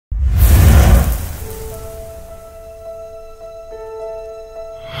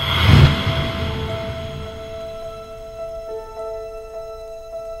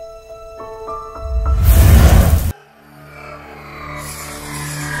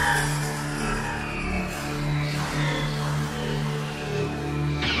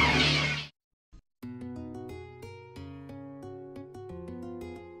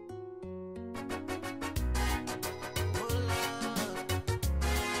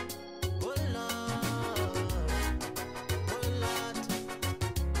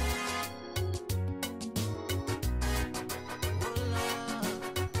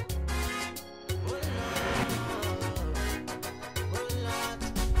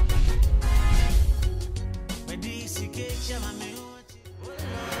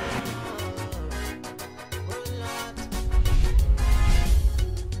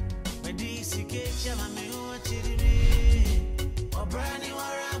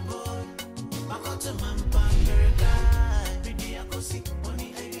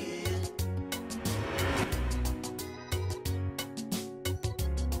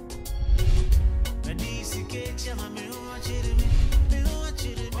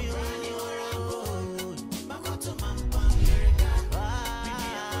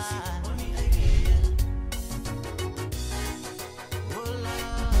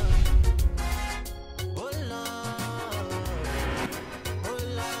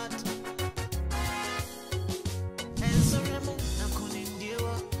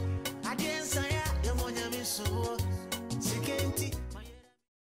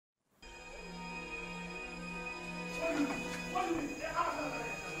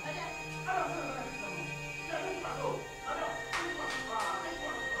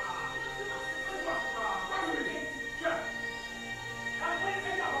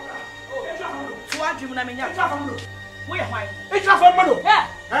dream na me nya. Wo ye hwan? It's not for money. Yeah.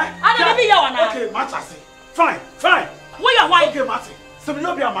 I don't be here now. Okay, Matasi. Fine. Wo ye hwan? Okay, Mati. So me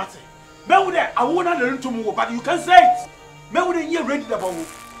no be a Mati. Me would I won't learn to move, but you can say it. Me would you ready the bomb.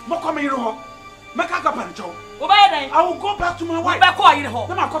 Mo come here ho. Me ka kapancho. Wo ba ye I will go back to my wife. Ba ko here ho.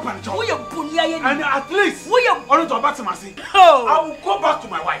 Na ma kapancho. Wo ye Bonia ye ni. And at least wo ye on to back to Masi. Oh. I will go back to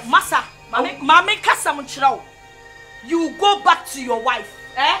my wife. Masa, mama kasa mo chira wo. You go back to your wife.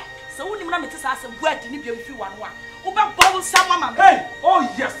 So when you na me tell say asem buadi ni bia mfi wan wa. Wo ba bow sama mama. Hey, oh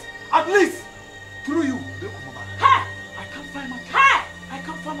yes. At least through you, they come back. Hey, I can't find my child. I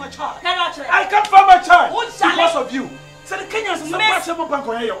can't find my child. I I can't find my child Oh, because of you. So the Kenyans is a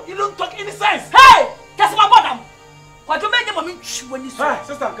you don't talk any sense. Hey, that's my bottom. What do you mean when you say?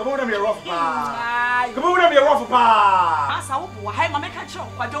 Sister, come on, let me rough. Come on, let me rough. As I will have my catch up.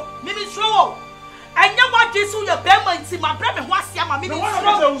 What do you slow? And you want this your bellman see my brother was Yama.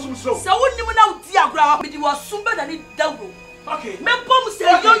 So when you know, dear grandma, you are sooner than it double. Okay. Me bomb say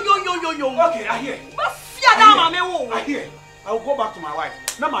yo. Okay, I hear. I hear. I will go back to my wife.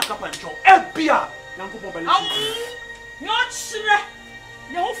 Now my cup and show. Ebia. Not sure.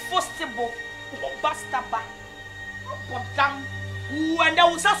 No forcible. Basta ba. But damn. When there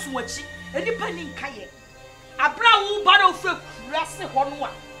was a switch, and depending kaye. A brown battle for Rassi Honwa.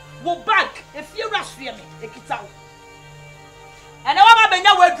 Will back if you rush me, take it out. And I want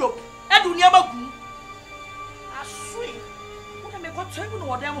my wardrobe. And do never go. I swear. What am I going to tell you?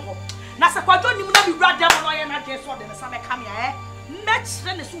 What them home? Nasa kwa John, you will not be brought down on your just what the summer come here. Match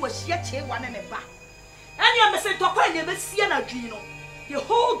then is who was yet one and a back. And you must say to find never see an adreno. The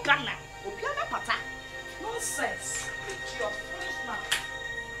whole Ghana will be a pata. Nonsense. Your foolish man.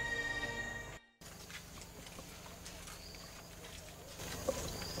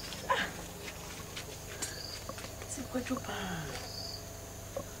 See what you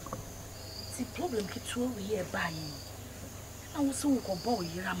see problem keeps over here buying. I was so boy,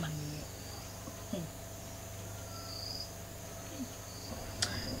 Raman.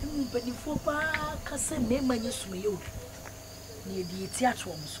 But if you can say, Mamma, you swim near the theatre.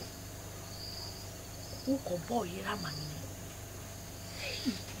 Who can boy, Raman?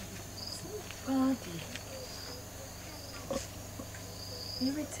 Party.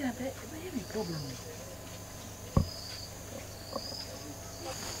 You return any problem.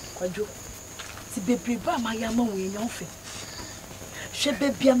 Quadro, to be prepared, my young man, in your face. She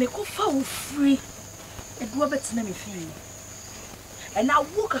be a make of free. And Robert's name free. And I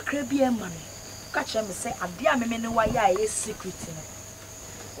walk a Caribbean money. Catch him say, I dear me know why I is secret in it.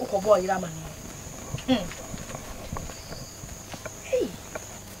 Oh, boy, Ramani. Hey,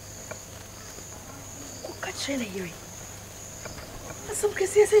 go catch her here. Some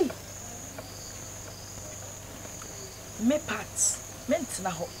cases, say. Me parts, meant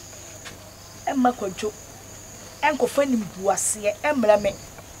now. And Macojo. Uncle Fanny Boassier, Embleme.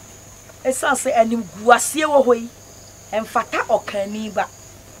 A sunset and him Guassier away, and Fata or Caniba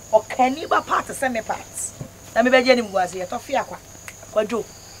part of semi parts. Let me beg him was here to Fiacqua. Quadro.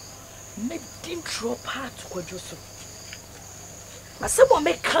 Make him throw part to Quadroso. As someone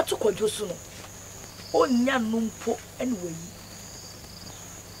make cut to Quadroso. Oh, Nanumpo anyway.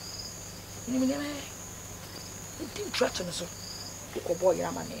 It didn't threaten us. You boy,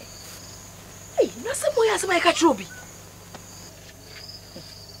 Ramane. Hey, na some boy as my katrobi.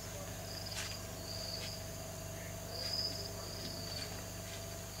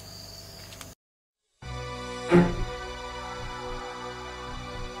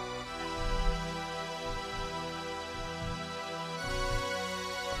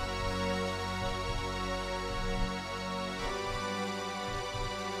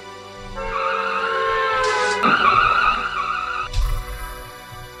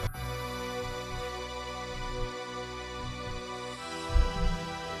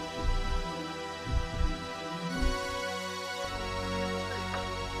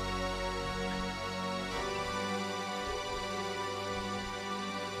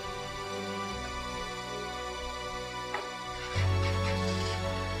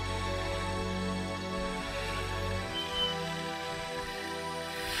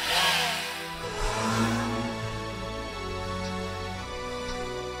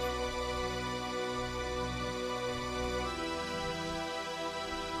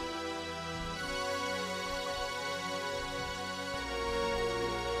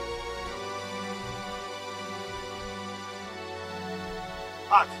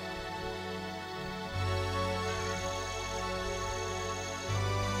 Pat.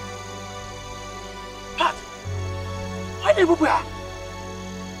 Pat. Why did you go?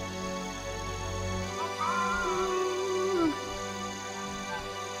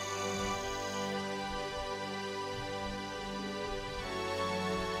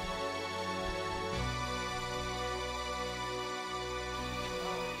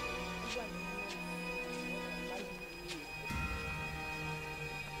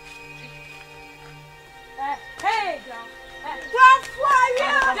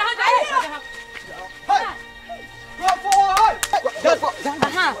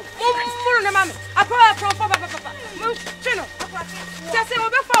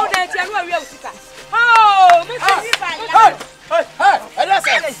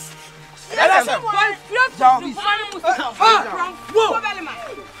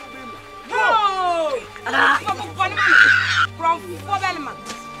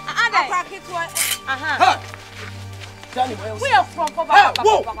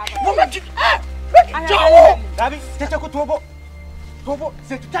 Whoa! Woman, Gabi, take a tobo. Tobo,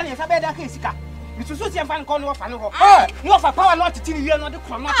 say to tell you, I bet I can see. Mr. Susan Van Con of an hour. You have a power not to tell you not the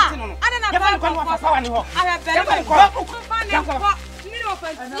crime. I don't know. I have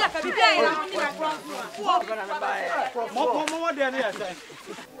more than yes.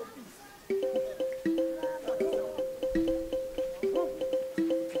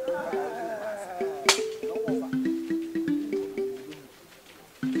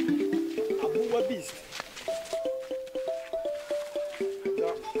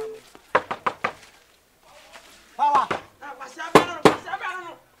 Power.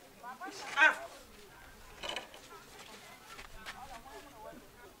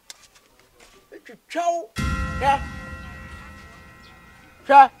 Chow. Yeah.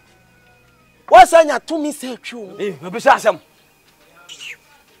 What's on your to me say true? Eh, maybe some.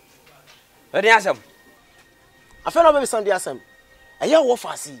 Where the answer? I feel maybe Sunday asem. I hear what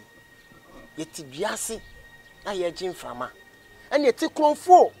I see. Yet biasi. Na ye jin frama. And yet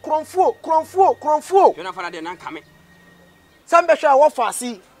kronfo. You know for the nan coming. Some be sure what I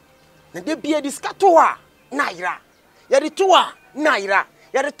see. Na de bia diskatoa naira. Yet the toa naira.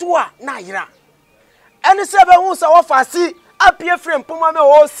 Yet the toa naira. Any seven who's our fancy, appear frame, Puma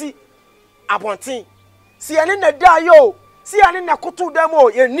or see Abontin. See an in the dio, see an in a kutu demo,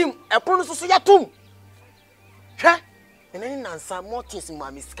 your name, a pronunciation yatum. Che, and any answer more things in my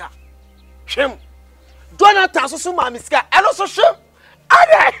miska. Shim. Donald Tasso, my miska, and also shim.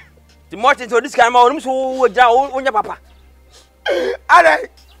 Ade! The Martins or this kind of rooms who were down on your papa. Ade!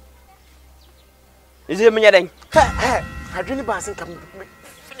 Is it me? I really passing come.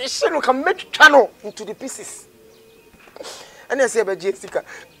 She can make channel into the pieces. And I say about Jessica,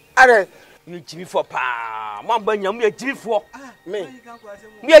 are you Jimmy for pa? One banyam, me a Jimmy for me.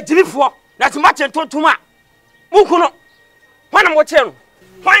 Me a Jimmy for that's much and told to ma. Mukuno. When I'm watching,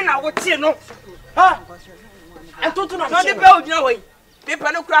 why not watching? No, ha? And to not the bell, no way.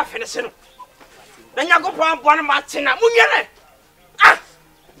 People no craft in the center. Then you go for one Martina Munyane. Ah,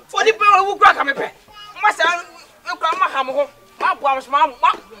 for the bell who crack a me pay. Master, you come my hammer. My boss, Mamma,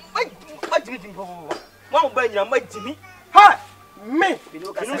 my Jimmy, Mamma Banya, my Jimmy. Ha! Me,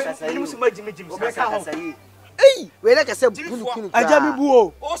 you see my Jimmy. Hey, we like I said, I jammy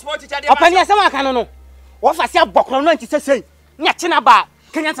boo. Oh, sport each other. Upon your summer cannon. What I say, Bokron, to say, Yachinaba,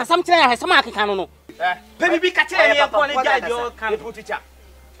 can answer something I have some cannon. Baby, catch your can put it up.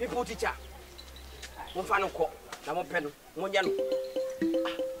 He put it up. One final call, no pen, one yellow.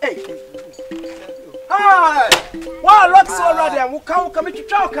 Hey. Hi! Why looks already and will come to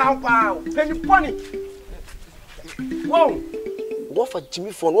talk out. Penny Bonnie. Whoa! What for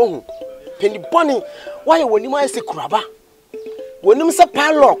Jimmy for long? Penny Bonnie, why when you might say crabba? When you say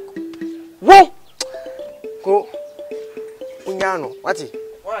padlock? Whoa! Go. Unyano, what's it?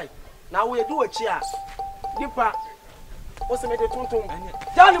 Why? Now we do a chair. Dipper. What's the matter?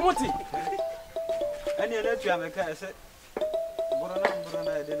 Johnny Mutti. And you let you have a car.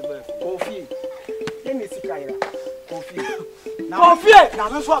 Coffee. Coffee. Now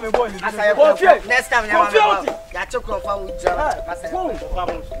that's what we're going to do. Next time, you took off from each other.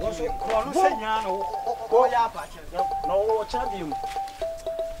 No, what have you?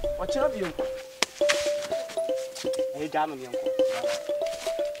 What have you? Hey, damn you.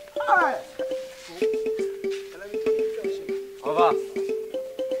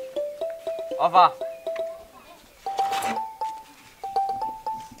 Over.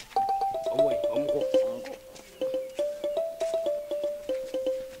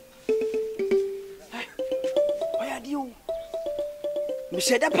 She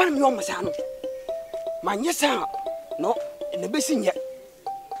said, "Upon me, almost I know. My yes, no, in the basin yet.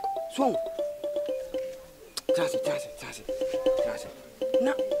 So, Tassie.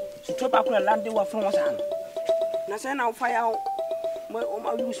 Now, she took up a land they were from us. Now, send out fire out my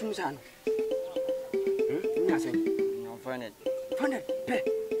loose son. Nothing. No, find it.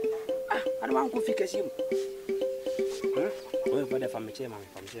 Ah, I don't want to fix him. Well, for the family chairman,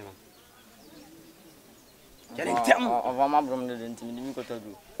 from chairman.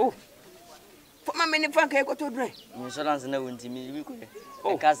 Oh, for my many frank, I got to drink. Insurance never went to me.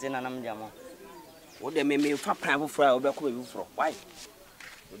 Oh, cousin, and I'm Jamo. What they made me for private fry or back with you for why?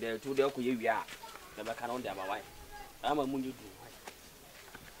 They're too dark with you. Never can on their wife. I'm a moon you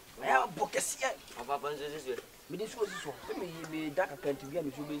do. I have a book as yet. Of our this way. But this was so. Let me be dark account to be a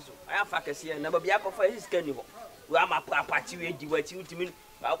so. I have a here, never be up for his candle. We are my party, you were to me.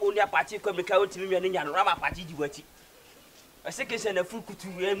 I only a party come because to me and Rama party you were. A second send a full to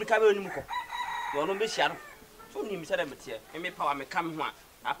me come in. You don't be shallow. So, you said, and me power may come one.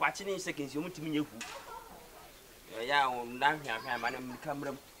 A party in seconds, you want to me. ya on dan hwa ma na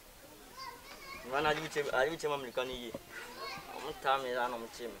kamram wana ajuche mamlikani yi mtame ana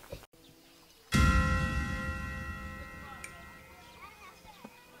mchime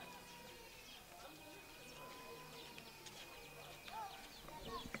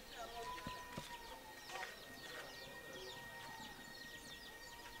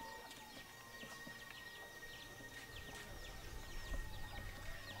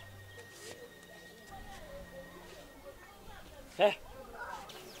Hey,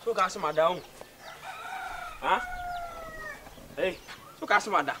 so gas madam. Huh? Hey, so gas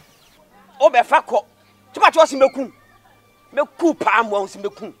madam. O be fa ko. Ti ma cho si meku. Meku pa mo si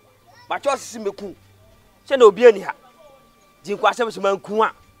meku. Ma cho si meku. Se na obi ani ha. Din kwa se so manku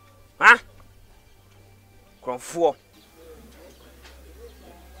a. Ha? Kronfo.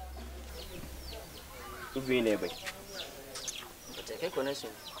 Ubi ne be. Ko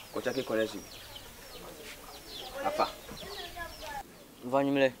take connection. Afa.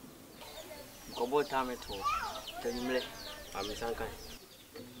 Vanimle. Kobo tame to. Tenimle. Amisankan.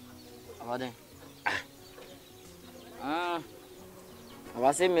 Awaden.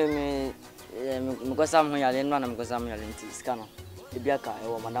 Awase me kosa mo yale no na me kosa mo yale nti skano. Ebia ka e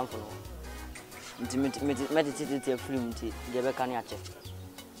wo madam fo no. Nti me film nti de be ka ne ache.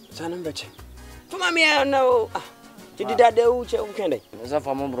 Sanam beche. Tuma me no. Ti dida de u che u kende. Za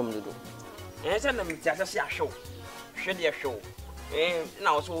fa mo brom dodo. Sanam ti asase ahwo. Hwe de ahwo.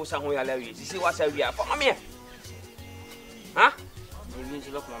 Na also sa ho ya lawi sisi wasa wi afa mame ha Ebi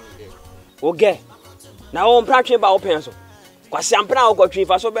nsi lokuma me de oge na o mpra twen ba open so kwase ampra o kwatwen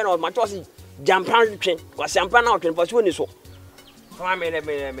fa so be na ma tosi jampra twen kwase ampra na o twen fa so ni so fa me de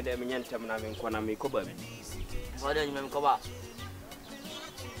me nyentem na me nkona me koba bi wada nyime koba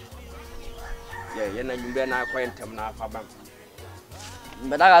ye na nyimbe na akwayentem na afa bam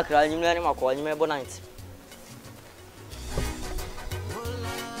mbeda ka kra nyime ni makwa nyime bo night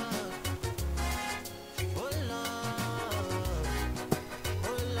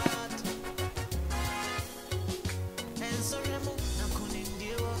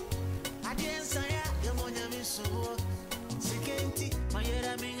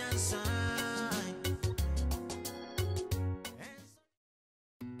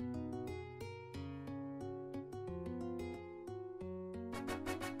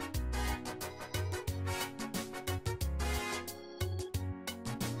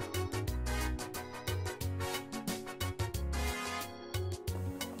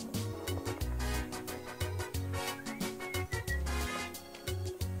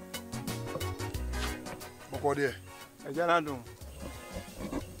Bokode Ejana dun.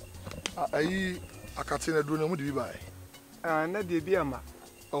 Ayi akate na duro na mu de bi bai. Na de bi ama.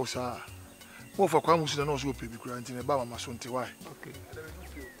 O sa. Mo fa kwa musu na no so pebi kura ntine ba mama so nte why. Okay.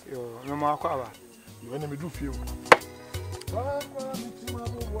 Yo, no ma kwa ba. Yo na me du fie o. Ba kwa mitima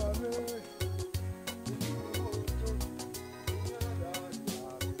bo bwane.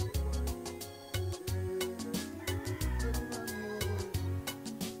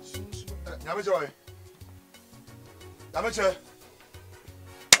 Nyame joy.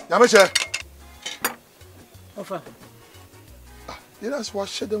 Yameche. Ofa. That's what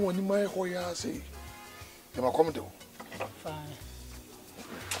shed them when you my hoya say. You ma come do. Fine.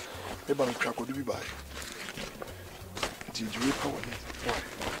 E ba ntwa ko bi bai. Ti jiwe power ni.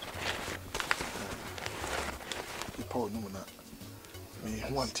 E power no na. Me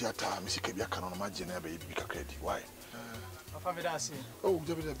ho anti ata me sika bi aka no ma je na ba bi kakra di. Why? Ofa me da see. Oh,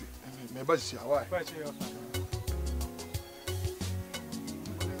 debi. Me ba si why? Ba che ofa.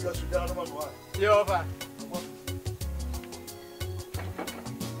 Yo, ofa.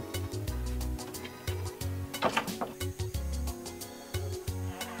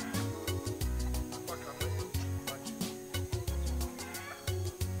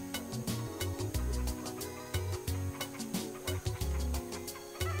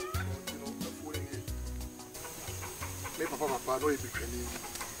 Me papa no e be twani.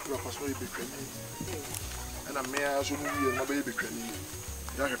 Papa so e be twani. And a mere so we no be twani.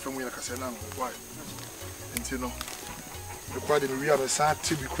 Ya hwe fam ya kase na why. Nti no. The quite we are sa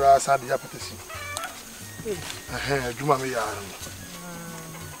ti bi kura sa de apatasi. Adwuma me ya no.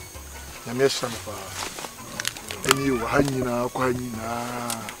 Na me hye fa. Eni wo ha nyina kwa nyina.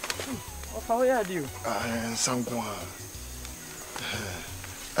 Ofa ho ya dio. Nsanko ha.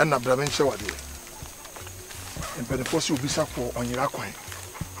 Na bra me hye wade. Mpene fosi obisa ko onyira kwan.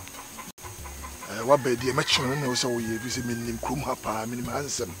 Wa bedi me chon na wo se wo ye bi se menim krom ha pa menim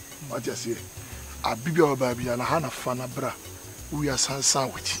ansem. What you say? Abibia obabia na ha na fa na bra. Wo ya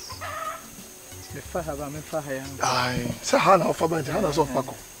sansan wuti. Me fa ha ba me fa ha ya. Ai, se ha na ofa ba nti ha na so fa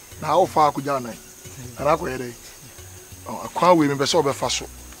ko. Na ofa ko ja na. Ana ko yere. akwa we me be so be fa so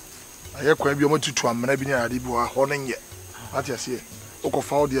aye kwa bi o matutu amena bi na ade bi wa ho no nye ati ase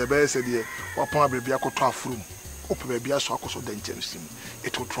okofa o de be se de wapon abrebia koto afrum ope be bia so akoso da nchen sim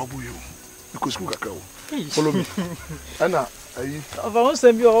it will trouble you because ku kakra wo follow me ana ayi Over one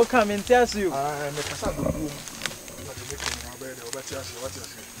sem bi o come in tia you. Me kasa do bu na de make me abe de obati ase wati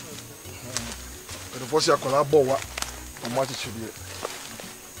ase but for see akola bo wa o ma ti chibie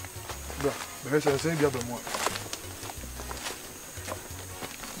bra be se bia be mo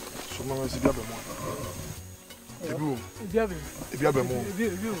so ma se bia be mo Ebia be mo.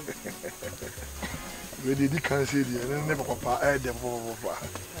 We did can say the never papa I dem papa.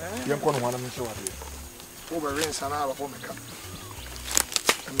 Yen ko no wana me so wade. O be rin sana ba for me ka.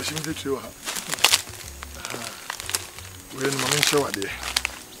 And the shimje trio ha. We no me so wade.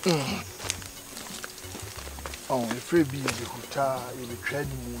 Oh, e free bi de huta, e be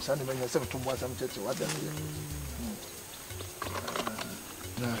twani mu sana me nyase to mo asam cheche wade.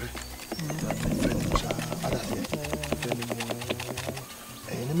 Na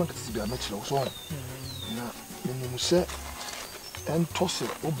any man can see a match low song. Now, when you say, and toss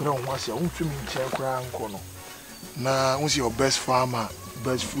it, or brown was your own swimming chair crown corner. Now, who's your best farmer,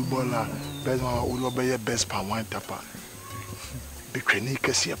 best footballer, best man, or obey your best palm wine tapper? Be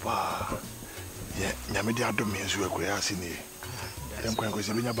cranica siapa. Yeah, Yamidi domains were grass in here. I'm going to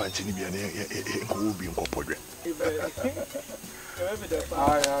say, I'm about to be an incorporated.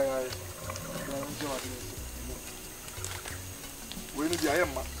 Aye. We need the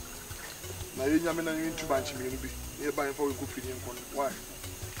Ayama. Now, you are not to bunch me. You're buying for a good feeling. Why?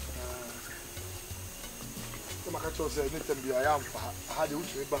 The Macacho said, let them be I am for had you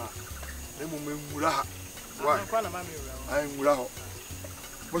to bar. Why? I am Muraho.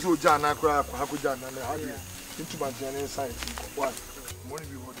 What's your Jan? I cry for Hakujan and I had into my journey inside. Why? Money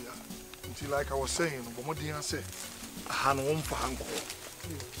be what they are. Until, like I was saying, what did I say? A hand home for Hanko.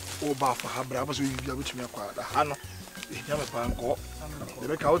 Or bar for her brothers, we be able to make a hand. Yama panko de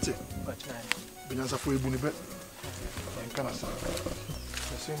be kauti binyansa fo ebu ni be enka na sa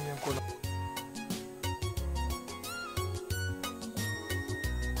se ni enko na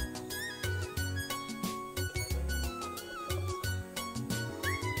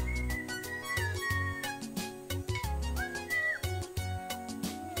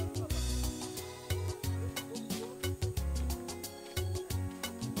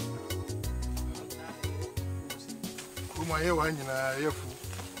my one in a year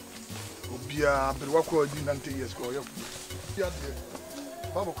be a Bewako 90 years ago.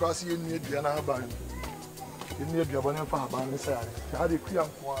 Baba Crossy in the Diana Haban. In the Diabana Faban, side. Had a Kriam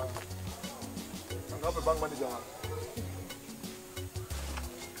one. Another bank manager.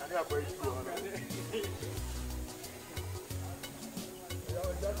 And I pray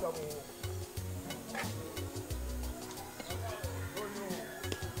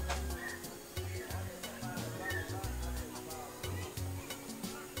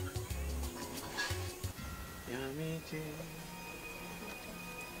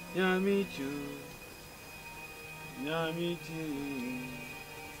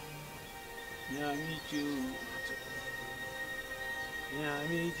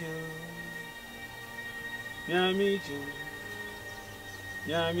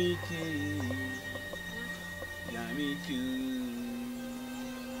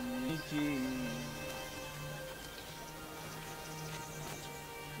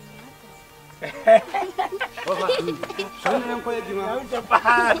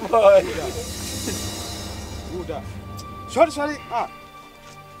Sorry.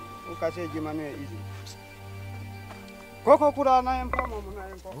 Ukase jima no easy. Koko kura na empa mama na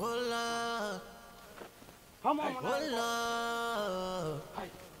empa. Hola. Hama mama. Hola.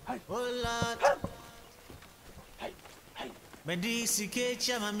 Hola. Medisi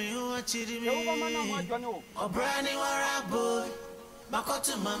kecha mami huachiri mi. Obrani warabo.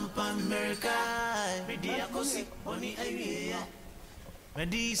 Makoto mampa America. Media kosi boni aye.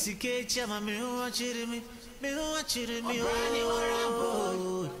 Medisi kecha mami huachiri mi. Me huachiri mi. Obrani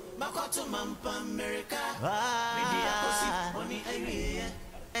warabo. Makoto mampa America. Media kosi boni aye.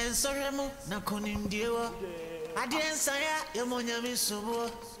 Ensoremu na konindiewa. Adiensa ya yomonya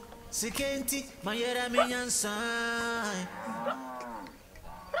misubo. Sikenti mayera minyansai.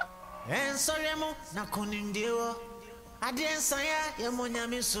 Ensoremu na konindiewa. Adiensa ya yomonya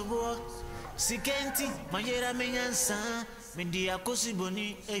misubo. Sikenti mayera minyansai. Media kosi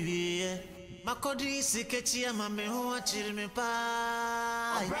boni aye. Makodi sikechi ya mame huwa chirimi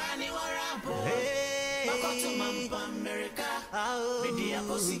pai. Obrani warampo. Makoto mampa America. Media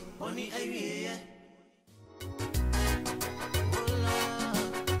kosi boni aye.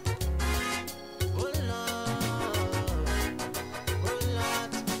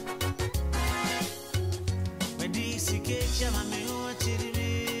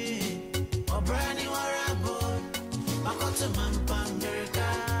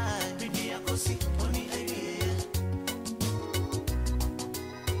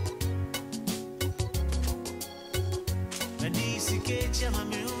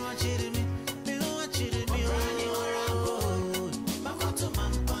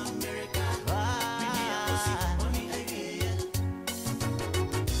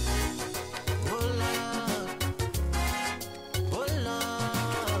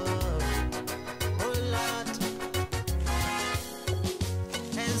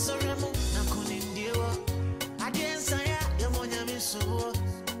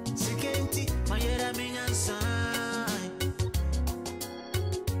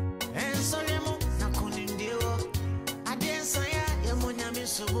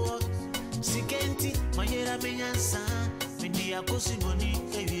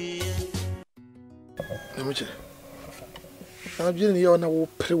 I'm just here on a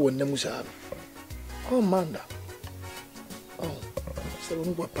pre one Namusa. Oh, Manda. Oh, so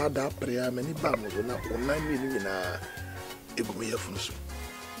when we part that prayer, many bams will not 9 million in a Egumia Funsu.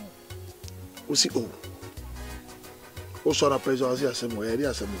 We see, oh, so I praise us here somewhere,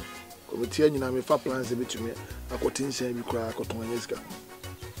 there somewhere. Committee, and I may far plans a bit to me. I got in saying you cry, I got 1 years ago.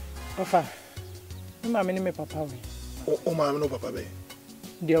 Papa, my name is Papa. Oh, my no papa,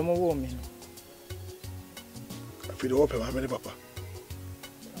 dear woman. I feel open, my papa.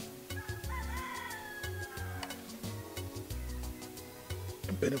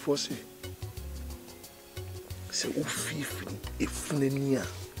 And Benefosse say, oh, fifty, if near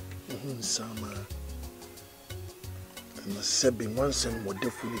summer. And the seven once and more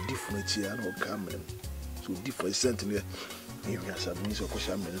definitely different here and all coming. So different sentiment. You guys have been so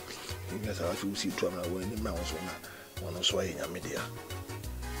caution. You guys have to see to when the mouse on a sway in a media.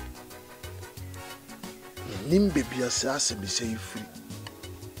 Nimbe be assassin be say free.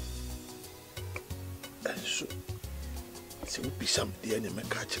 And so it would be some the enemy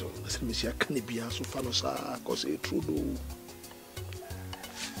catcher. Let me see, I can't be so far because it's true.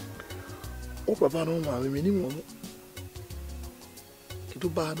 Oh, Papa, no, my minimum. To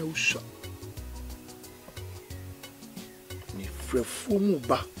buy no shop. Me frefumu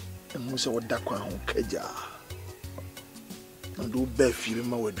ba and Musa would dakwa on Kaja. And do bear feeling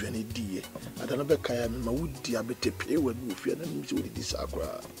my word any dear. I don't know about Kaya, my wood dear, but to pay when you fear and you with this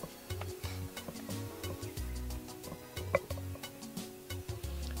aqua.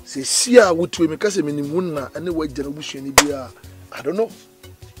 Say, see, I would to make us a minimum and the way generation be. I don't know.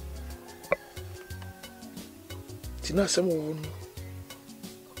 Tina, someone.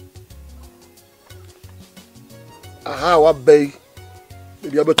 Aha, what bay?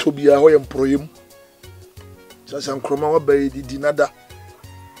 Maybe I better be a hoy and proim. Just some chroma bay did nada.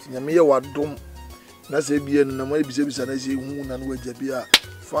 Sinamia what dom. Nasabian and my babies and I say, moon and wedge be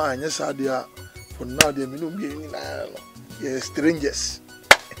fine. Yes, I dear. For now, they may not be in yes, strangers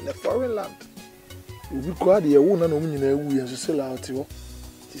in a foreign land. We be quite a woman and we as a sell out.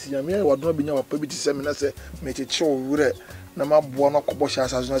 Sinamia what not be our public seminar say, make it show wood. Nama buona cobosha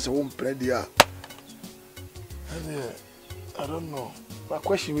as I won't play there. I don't know. My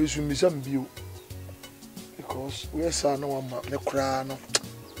question is to me some view because we are no one the crown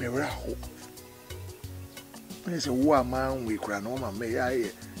me raho. There's a woman we crown no man may I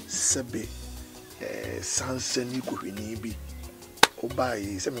sebe sansen you could be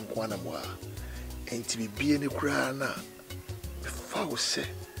obai seven quanamoa and to be any crown foul say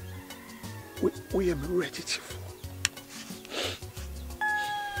we are ready for.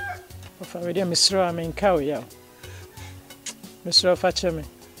 If I read Mr. I mean, cow, yeah. Mr. Fatchemy.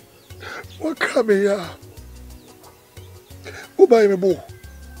 What come here? Who buy me book?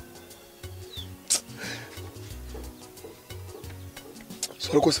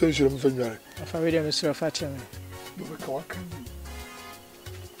 So, I say, you should have if I read Mr. Fatchemy. You make a walk.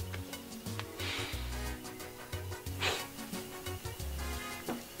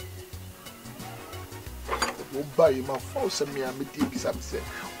 You buy my false and me, I'm a deep something.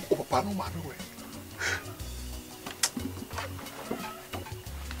 Oh, Papa, no matter where.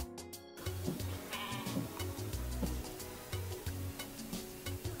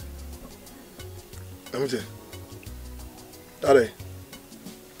 Let me say, Daddy,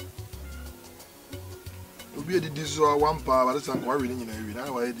 you be a this one power, but it's not quite reading in every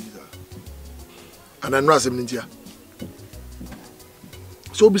now. Why these are? And I'm not in India.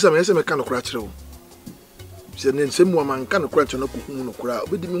 So, be some SM kind of crash room. Said, then some woman kind of crash on a cocoon or crowd,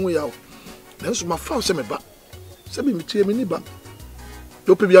 but didn't we out? Then so my phone sent me back. Send me to me back.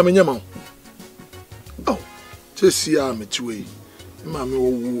 You'll be a minimum. Oh, just see, I'm a two way. Mammy,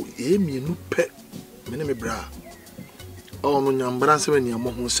 oh, me no pet. Me bra. Oh, no, Yambranse when you're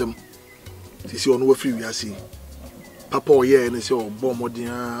more wholesome. This is on what free we are seeing. Papa, oh, yeah, and it's your bomb,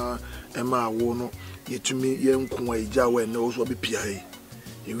 Emma, Wono, yet to me, young Kumai Jawa, and knows what be PI.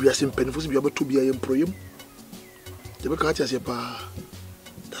 If we are some pennies, be able to be a employee. The Bacatias, pa.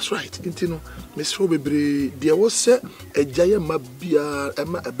 That's right, Intino, Miss Robbery, there was set a giant Mabia,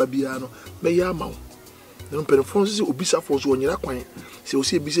 Emma, a Babiano, Mayamo. The Penfonds will be suffers when you're acquainted. So,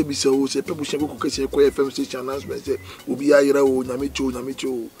 see, be so, say, people shall go catch a quiet FM station announcement, will be Ira,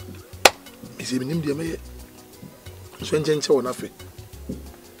 Namicho. Is even in the May. So, gentle or nothing.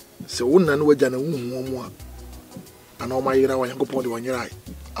 So, one and way than a woman. And all my year, I go upon the 1 year eye.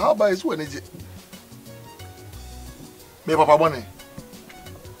 How by his one is it? Me Papa Bonnie.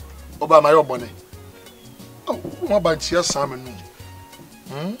 Oba my bonnet. Oh, my bunch here, salmon.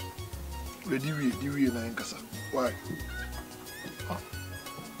 Ready, we in Ankasa. Why?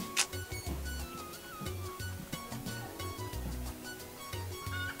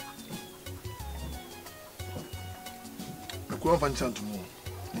 I couldn't find something more.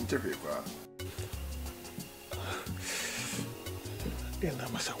 Interview. And I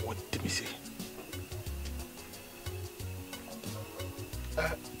must have what did me say.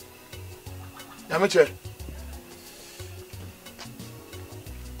 Amateur.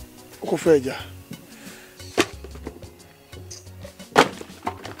 Kofeja.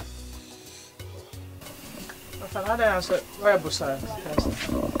 Fanada answer where busa.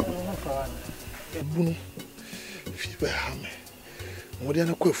 Bunu. Fibe hame. Modi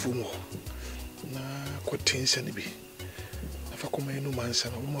ana kwafu mo. Na kwatensa ne bi. Afa koma enu mansa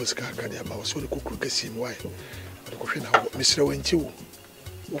na mo sika akade aba wo so le kokuru kesi mi wai. Ade ko hwe na wo misre wanchi wo.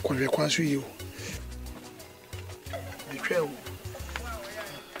 Wo kwanwe kwanso yi wo. Di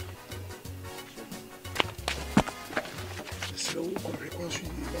So,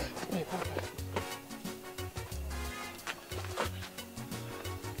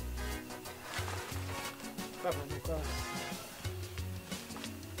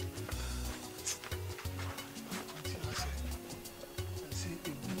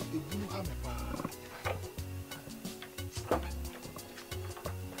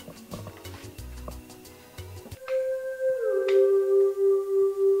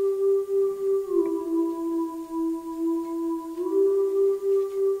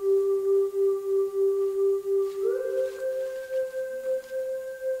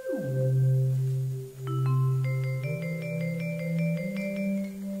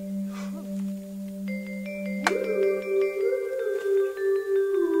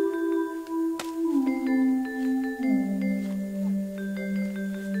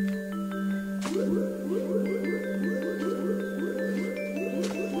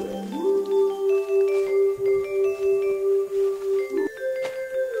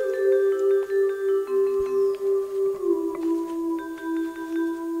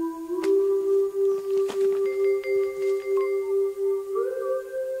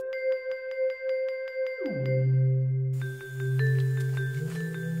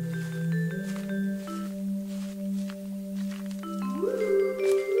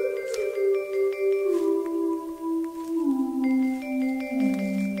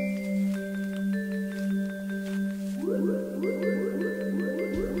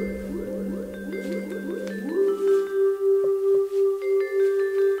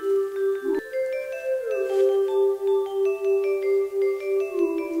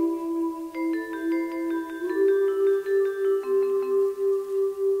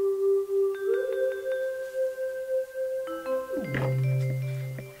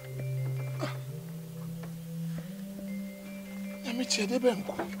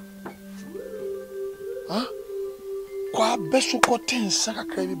 Kwa beso koten saka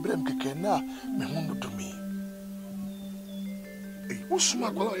krebi brem keke na me hundu dumi.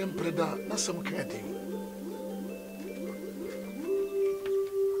 Usuma kwa ya mpreda na sam kedi.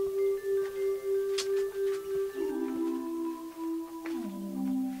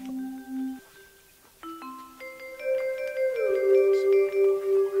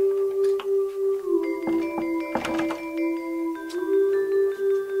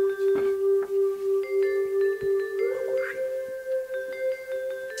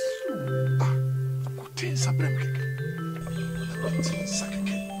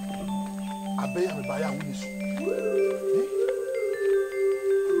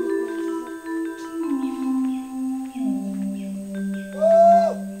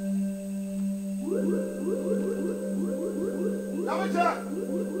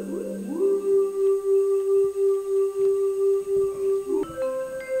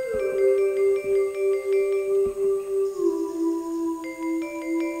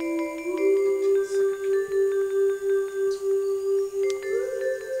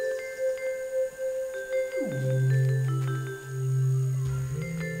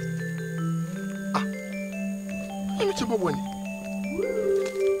 Kumawood.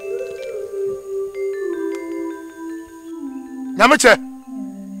 Yamacha!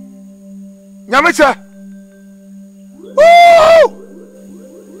 Yamacha! Woo!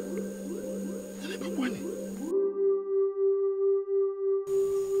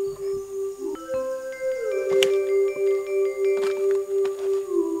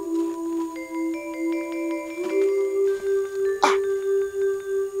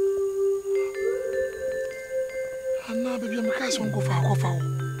 Baby, I'm going to go for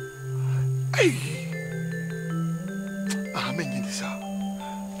hey! I'm in this.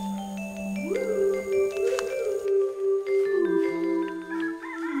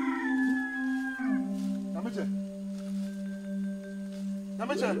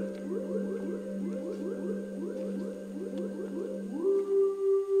 Namacha.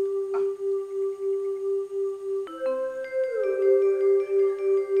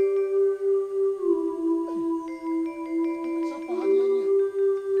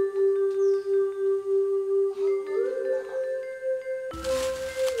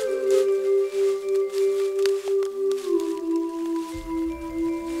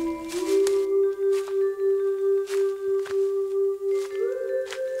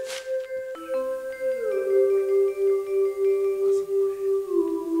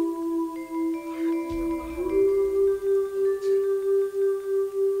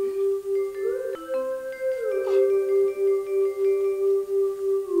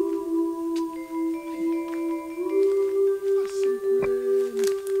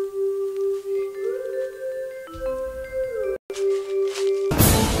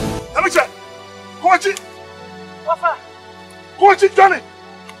 Coach Johnny,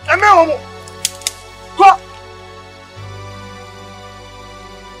 and now go.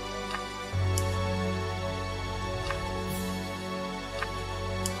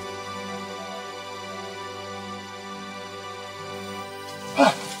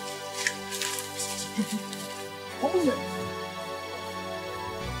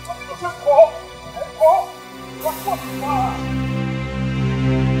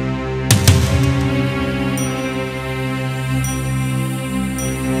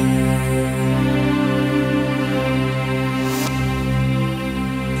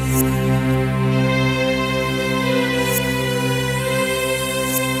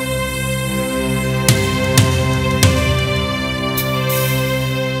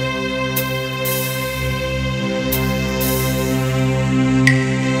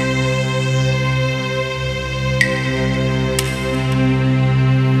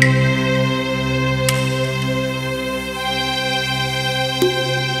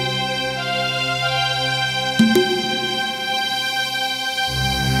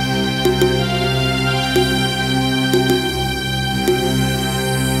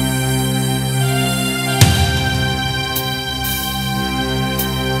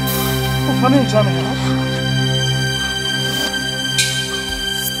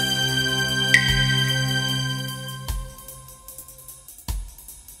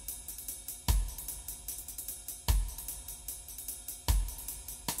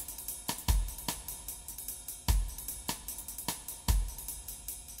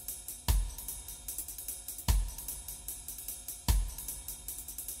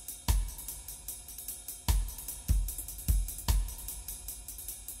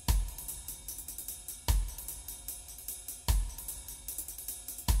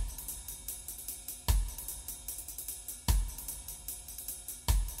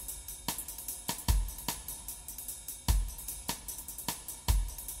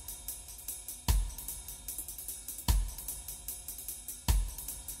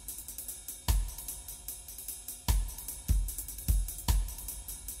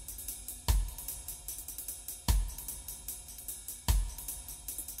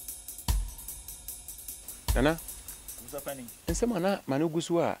 Nana, nsema na manu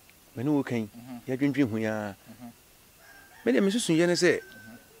gusu a manu wokan ya dwendwen hu ya me de mesusun ye ne se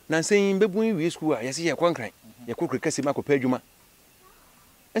na nsen bebun wi school a yesi ye kwankran ye kokre kase makopa adwuma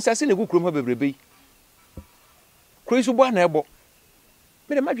nsase ne gukrom ha bebrebe kroi so bo na ebo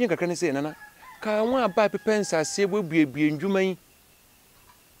me de madwen kakra ne se nana ka won aba pepe nsase bobuebue ndwuma yi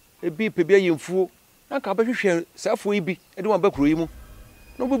ebi pebia yemfuo na ka ba hwehwe safo yi bi e de won ba kroi mu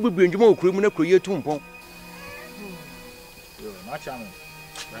no bobuebue ndwuma wo kroi mu na kroi etu mpon Machamo.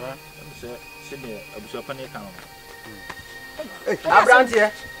 Nana, send abuso pani kan. Abrantie.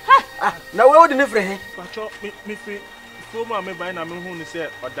 Na we wodi ne frɛ he? Pacho me fi so ma me ban na me hu ni se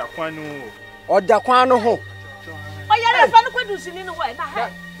odakwan no. Odakwan no ho. Oyare fa no kwadu sini no we na ha.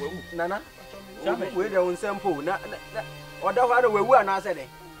 Nana. We de won sempo na odakwan no we wu ana ase de.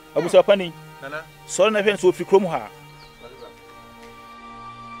 Abuso pani. Nana. So na hwen so fi krom ha.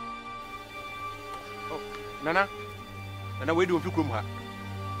 Nana we do fi krom ha.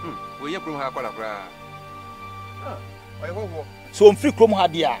 We ye krom ha kwala kra. Oye ho. So mfiri krom ha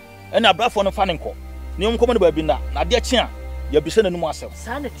dia. Ena abrafo no fa ne nko. Ne yom komo ne ba bi na de kye a ya bi se nanum asem.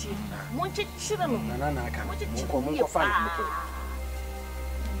 Sa na tie. Mo nche chire no. Nana na aka. Mo ko fa ne.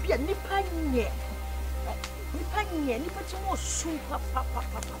 Bia nipa nye. Nipa ti mo sun pa.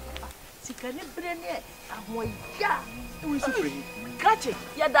 Sika ne bre ne ahoya. We si free. Kache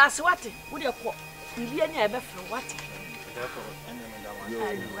ya da ase wate. Wo de ko. Bilia ne e be fere wate.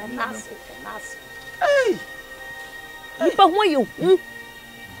 Nas. Hey. Nipa ho ye hu.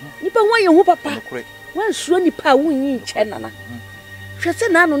 Nipa ho ye hu papa. Wan suo nipa wunyi che nana. Hwese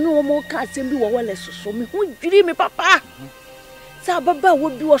na no ne wo mo ka asem bi wo wole soso me hu dwiri me papa. Sa baba wo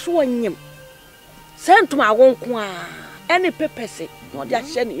bi wo so wonyem. Sentum awonko a ene pepese no de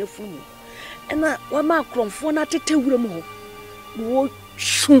ahye ne yefunu. Ena wa ma kromfo na tete wuram ho. Wo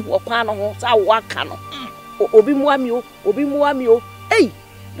shu wo kwa no ho sa wo aka no. Obi muami o. Ei,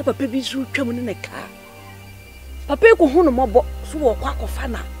 na papa bi su twam ne ka. Papa ko hu no mobo so wo kwa kofa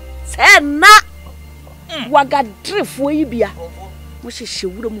na. Se na waga drifo yi bia. Mo hyehye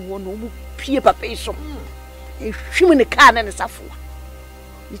wuram ho no mo pie papa yi so. E hwim ne ka na ne safo.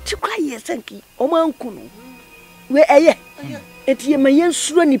 Ni tikwa ye sanki o man kunu. We eye. Eti ye mayen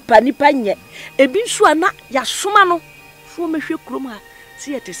suro nipa nye. Ebi nsu ana ya soma no. So mehwe krom ha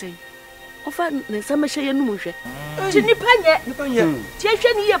si etesen. Ofa ne sama hye num hwe. Ti nipa nye. Ti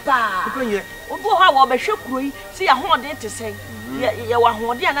hwe ni ye pa. Nipa nye. Obo ha wo behwe kuro yi si ya hoden tesen. Ye wa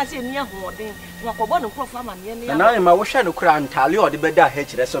hoden ana si eni hoden. Wa kobo ne krofo amane ne ya. Na ma wo hwe no kura ntale o de beda ha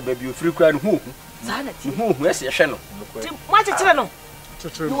kire so ba bi ofiri kura no hu. Za na ti. Hu ese hwe no. Ti ma chechire no.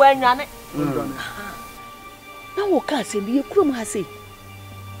 Ni wa nwane. Na wo ka se bi krom ha se.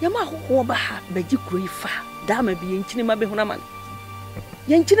 Ya ma ho ba ha ba ji kuro yi fa. Da ma bi enchine ma be huna man.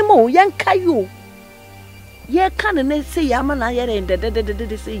 Yenchine mo yankayo. Ye kan ne se ya ma na ye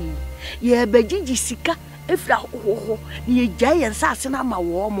de se yi. Ye ba jiji sika efra ho ni ye gya ye nsase na ma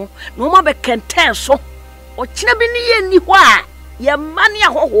wo mo. No ma be kenten so. O kire bi ni ye ni ho a ye mane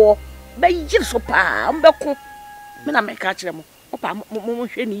ahoho be yiri so pa mbe ko. Me na me ka kire mo. O pa mo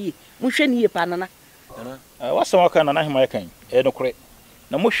hwe ni ye. Mo hwe ni ye pa nana. Wasama kan na hima yakan e no kore.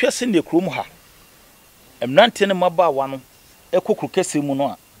 Na mo hwe se ne krom ha. Emnante ne maba wa no ekokru kese mu no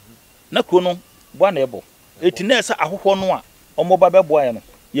a na kro no bua na ebo eti na esa ahoho no a omoba beboa ye no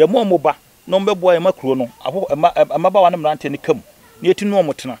ye mo omoba no mbeboa ye makro no ahoho amaba wa no mrante ne kam na eti no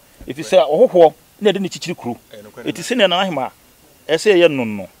omotena efi se ahoho na de ne chichiri kru eti se ne na ahima ese ye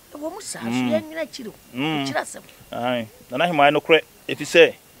nonno Wo mu sa so ye nyina chiro chira sem ai na ahima no kre efi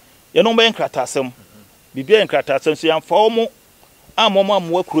se ye no mba enkrata asem bibia enkrata asem so yamfa omo amomo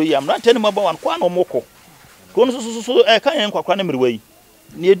amwa kro yi amrante ne maba wa kwa no moko kono so kan yen kwakwa na meriwa yi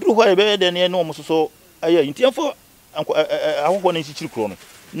ne eduru ho ebe de ne no mo so aye ntiafo ahoho na chichiri kro no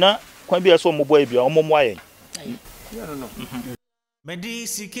na kwan bia so mo boy bia omomo aye no Medi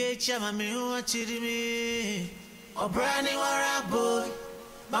sike chama me ho achiri mi obrani warabo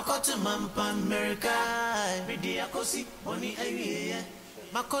makoto mampa America medi akosi boni awie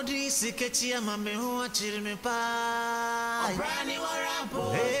makodi sike chama me ho achiri mi pa obrani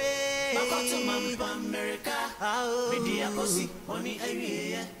warabo makoto mampa America medi akosi boni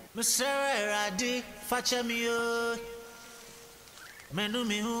awie Mr. Radi facha mi o menu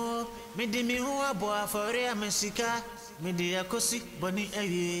mi ho medi mi ho abo afore amesika medi akosi boni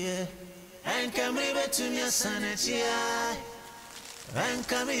awie enkamri betumi asanachia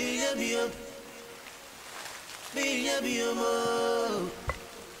enkami yebio mi yebio mo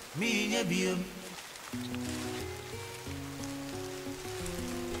mi yebio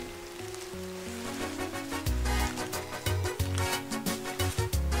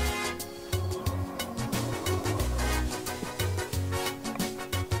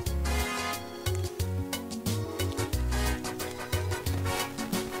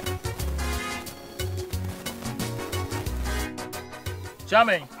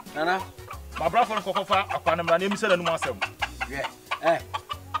Chairman, Nana, my brother for kofa akwana mra na emisa na num asem.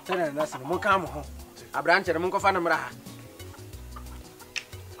 Tena na sino mo kam ho. Abranche mo kofa na mra ha.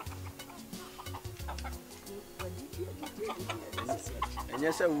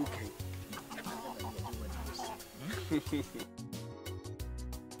 Enya sa wuke.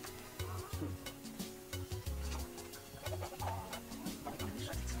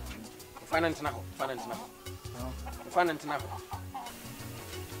 Finance na ho.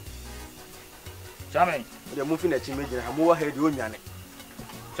 Chairman, The movie na chimeje ha mo wa ha di onwane.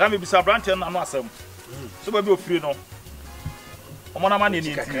 Chairman bisa branche na no asem. So ba bi ofiri no. Omo na ma ne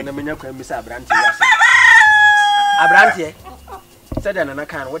ni Kaka na menya kwa misa abranche ya. Abranche. Said na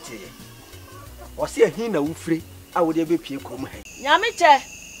kan what ye? o se ahin na wo fire a wo de be pie krom ha Nyamiche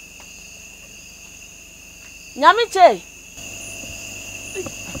Nyamiche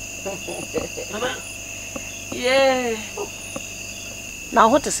Mama yeah now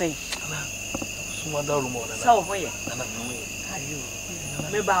what to say Suma da rumo na so ho ye na me ayo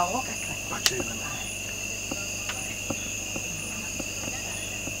me ba ho kakra ba che na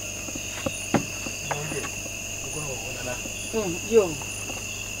yo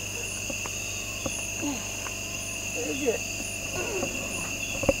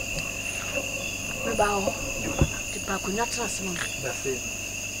me ba ho ti ba kunya trust mo that's it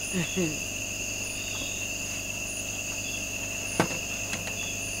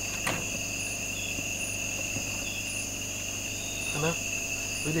Ana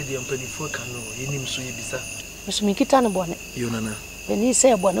we dey ampanifo kan no yenim so yebisa mesumi kita ne bone yo nana beni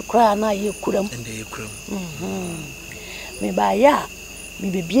se bone kra na ye kuram ende ye kuram me ba ya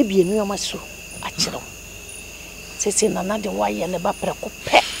me bebiebie no amaso a kiro sese nana de waye ne ba preko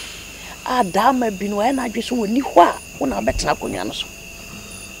pe adama bi no na adwe so woni ho a wona betena konwa no so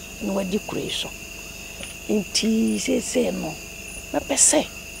no wadi kure so enti sese no na pese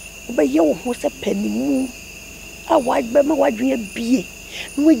wo be ye wo ho se panimu a wagbe ma wadwe bie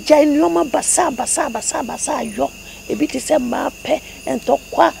no gya nneoma basa yo ebi te se ma pe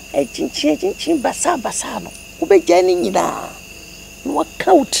entokwa echinchin basa no wo be gya ni nyina no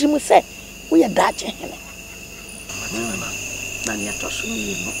waka utrim se wo ye dache hene na nya to so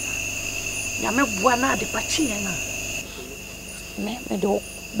ni no nya me bua na de pachi na me do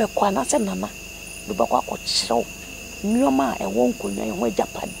be kwa na se nana do ba kwa ko chiro nneoma e won konwa ho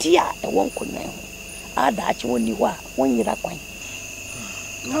japadia e won konwa ho adachi woni ho a wonyira kwan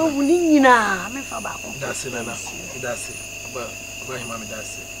no wuni nyina me fa ba ko that's it nana that's it ba hima me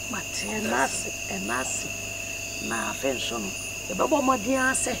that's it mate enasi na pension e babo modin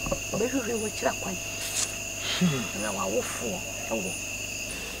ase be hwehwe wo kira kwan na wa wofo ewo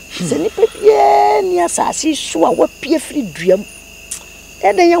se ni pepie ni asasi so a wo pie firi duam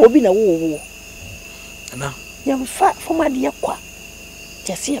e den ya obi na wo nana yamfa fomade yakwa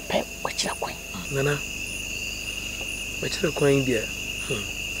tese ye pe wo kira kwan nana ba kira kwan dia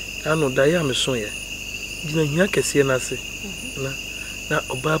ano da ya me so ye gina hia kese na ase na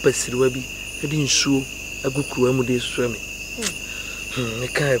oba basiriwa bi edi nsuo agukruwa mu de so me me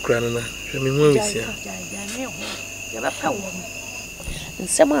kan ekura nana hwe me ho awisia ya ba pa wo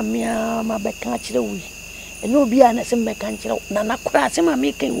nsema mia ma be kan kire wi ene obi a na se me kan kire na na kura se ma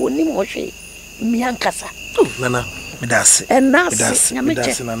me kan woni mo hwe mia nkasa nana me dase enase nya me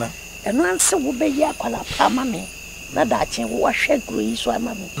dase nana eno anse wo be ya kwala pa ma me na da chen wo hwe gro yi so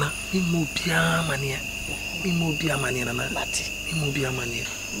ama me na mi mo bia mania nana mati mi mo bia mania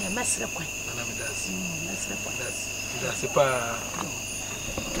na mesre kwan nana me dase mesre kwan dase pa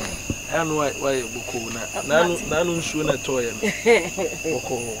anu why boko na anu nsuo na to ye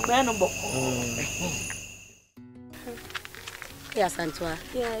boko beno boko ya santwa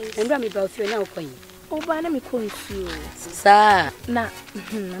ndo mi ba ofio na okwan oba na mi ko nsuo sa na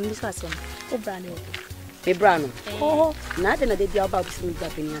mi so asem oba na me brano na de na de dia oba bisu mi ba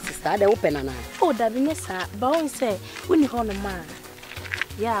beni asista de wo pena na o da bi ne sa ba won se woni ho no ma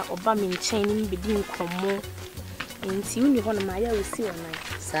ya oba mi nchen ni bi di nkomo enti woni ho no ma ya osi wona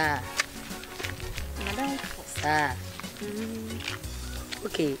sa madam sa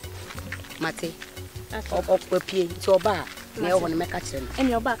okay mate opie to oba na wo no meka kire na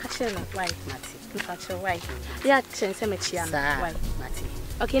eni oba ka kire na why mate mfa kire why ya chen se me chia na why mate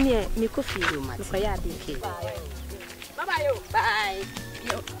okay ne mi ko fi mate ko ya de okay bye bye yo bye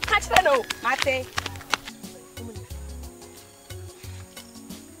yo ka kire no mate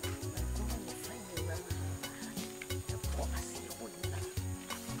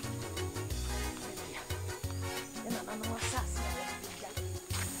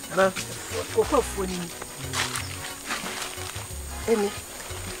ana koko foni eni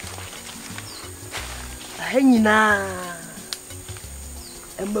ahanyina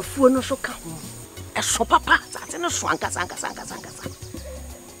embafuo no so ka ho eso papa sate no so ankasa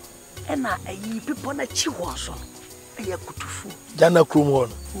ena ayi pipo na chi ho so eya kutufu jana krom ho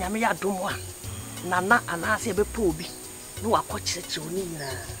no nyame ya domo a nana anase be po obi no wakokyerekye oni nyina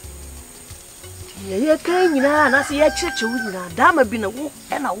ye kan nyina anase ya kyerekye oni nyina dama bi na wo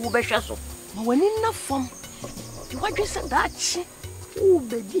ena wo behwe so ma wani na fam ti wadwe se daachi wo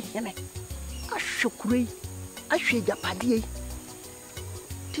bedi hene ahwekurei ahwe japade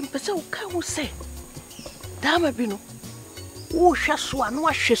ti mpese wo ka wo se dama bi no wo hwe so a no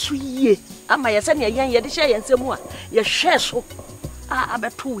ahwe so yie ama ye se ne yan ye de hye yensemu a ye hwe so a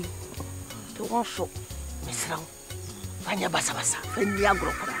abetowi to won so mesrawo fanya basa fanya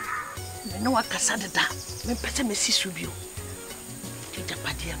agrokora Me no akasa deda. Me pese me sisu bio.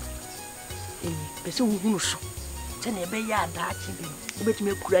 Japade no. Pese wo hunu so. Se na ebe ya ada achi bi.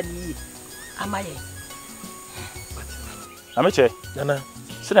 Obetime kura ni yi. Amaye. Ameche. Nana.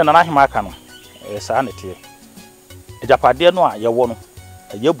 Se na nana hima aka no. Saa na tie. Japade no a ye wo no.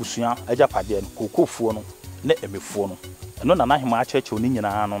 Ye busua japade no kokofuo no na emefuo no. Eno nana hima acheche oni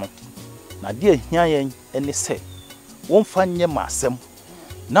nyina no no. Na de ahia yen ene se. Won fa nye masem.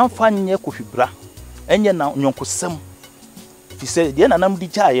 Na mfa nye kohwibra. Enye na nyonkosem. Fise de nanam di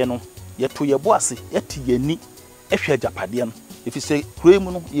gyae no ye to ye boase ye ti ye ni ehwe japade no efise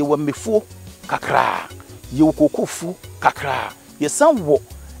kuremu no ye wa mefuo kakra ye wokokofu kakra ye san wo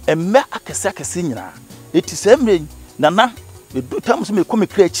emme akese nyina eti semre nana me dutam so me komi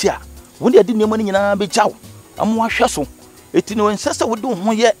kra chi a won de nneema ni nyina be gyaw amo ahwe so eti no nsese wo de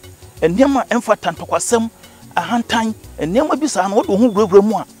ho ye nneema emfa tantokwasem ahantan nneema bi sa no wo de ho wurewure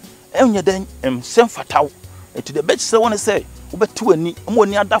mu a enye den emsem fataw eti de be se won say ubetu ani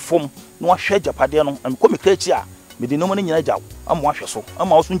amoni adafom na wahwe japade no am komi kachi a mede no mani nyina jaw am wahwe so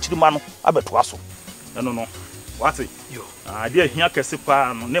am aso nchirima no abeto aso eno no wate yo ade ahia kese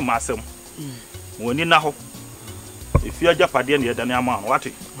pa no ne masem woni na ho efia japade ne yeda ne ama no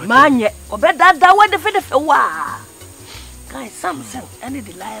wate manye obedada wede fedefe wa kai samson ene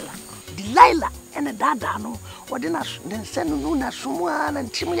Delilah ene dada no wode na nse no na sumwa na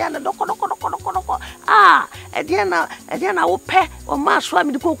ntimu ya na doko ede na wo pe o maso a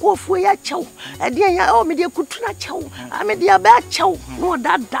me de kokofu ya chew ede ya o me de kutuna chew a me de ba chew no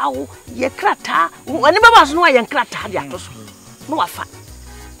dada wo ye krata woni baba so no ye krata de atoso no wafa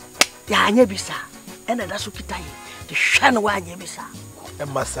ya anya bisa ene da so kitai de hwa no wa anya bisa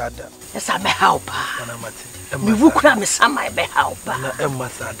Masada. Esa me helpa. Nana mate. Mi vukura me sama be helpa. Na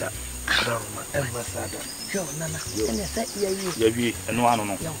Masada. Masada. Yo nana. Ene sa yayi. Yayi eno ano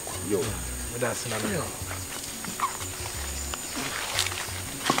no. Yo. Weda sina no.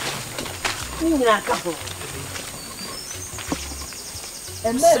 Ni na ka ho.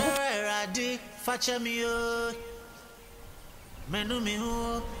 Seradi fachamiyo. Menu mi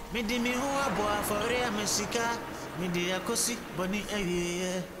ho, mi di mi ho abo afore amesika. Midi akosi boni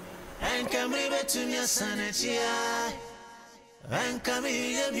ewiye enkamri betumia sanachia enkami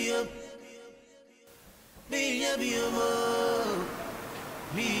yebio mi yebio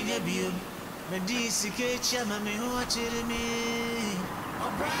medi sikecha mami ho achirimi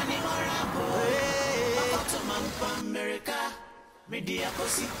obrani warabo akotuma mpa America midi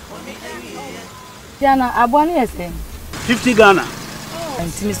akosi boni ewiye Diana abwani ese 50 Ghana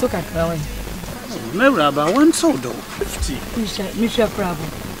antimi so kakra we Never about one sold 50. Misha Prabo.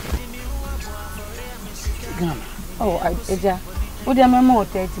 Ghana. Oh, Eja. What do you mean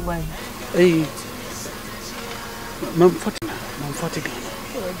 30 boy? Hey. Mom 40 Ghana.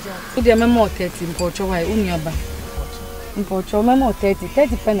 What do you mean 30 in Portugal? Why? Unyaba. In Portugal, memo 30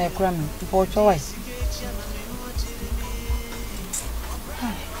 pen a cram in Portugal. Why?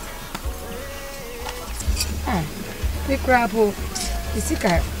 The crab. The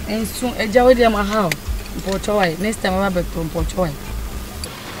sicker and soon a jawdy am a how. Portugal. Next time I'm back from Portugal.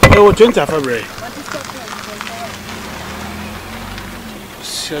 Oh, 20 February.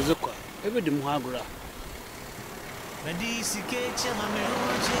 Shazuka. Every the Muhagra.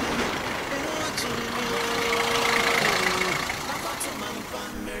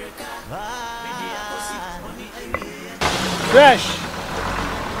 Fresh.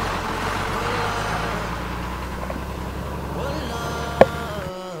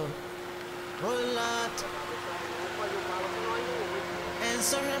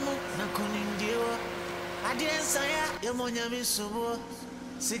 Monyami subo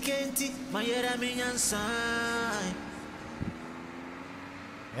sikenti mayera minyansai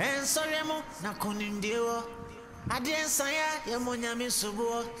en soremo na kunindewo adiensaya ya monyami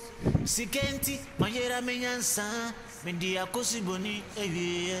subo sikenti mayera minyansa mendi akosi boni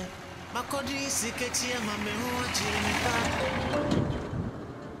ewiye makodi siketi ya mameho chirimika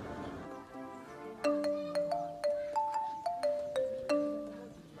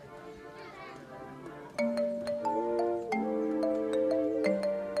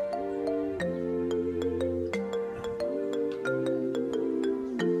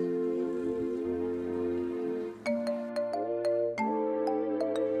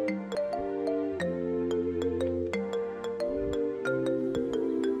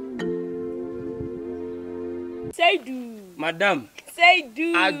Madam. Say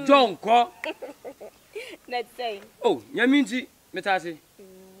do. A jonko. Let's say. Oh, nyaminti metase.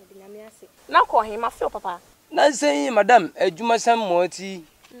 Na ko him afio papa. Na say madam, adwuma sam moti.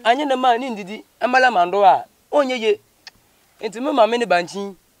 Anya na ma ni ndidi amala mando a. Onye ye. Enti me ma me ne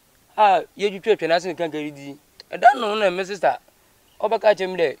banchin. ah ye jutwe twena kan karidi e da no na me sister obaka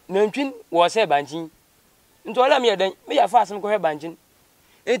chem de nantwin wo se banchin nto ola me yedan me ya fa asem ko he banchin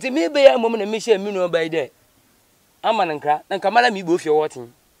enti me be ya mom na me hye mi no bai de ama nankra nanka mala mi bo fie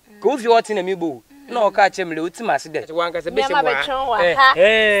wotin ko fie wotin na mi bo na o ka chem le otima ase de wan ka se be hye mo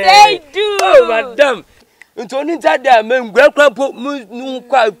say do oh madam nto ni tada me ngwa kwa po nu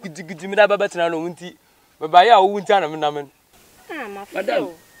kwa gidigidi mi da baba tena no nti baba ya wo nti ana me na me madam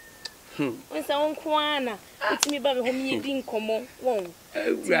Onse onkwana utimi ba me homi di nkomo won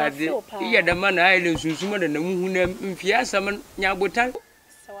awurade iya da ma na aile sunsumo da na muhu na mfia asam nya botan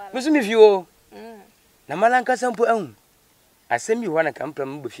musu mi fio na malanka sampo ahun asemi ho na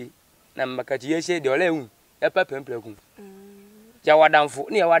kampram bofi na mbakaji ye she de ola ehun ya papempra ku ja wadamfo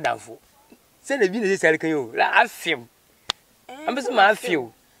ne ya wadamfo se na bi na se kan yo la afim ambeso ma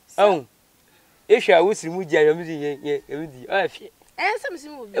afio ahun ehwa wo siri mu dia yo mi ye emdi afie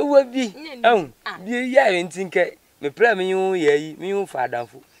Some ewa bi bi ya ntinke me pra me yu ye me yu fa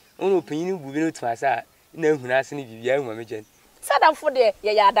adamfo ono opinyin bu bi no tumasa na ehuna ase ne bibia ehuma me jen sadamfo de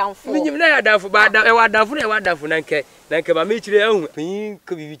ye ya adamfo me nyim na ya adamfo ba adam e wa adamfo na e wa adamfo na nke ba me chire ehun pinyin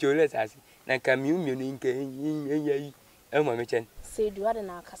ko bibi chole sase na nka mi umienu nke yi ehuma me jen say do ade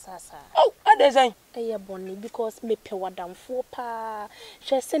na kasasa oh ade san eye bonni because me pe wadamfo pa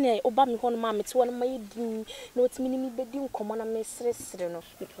hwe se ne oba me hono ma me te wona mayi din na otimi ni bedi nkomo na me sresre no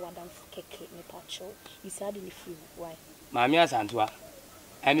me pe wadamfo keke me pacho isade ni free why maami asantoa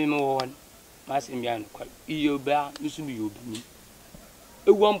ami me won masim yan kwa iyo ba nusu bi obi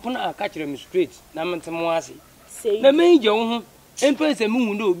ewo mpona aka kire me straight na mentemo ase na me nje wo ho empense me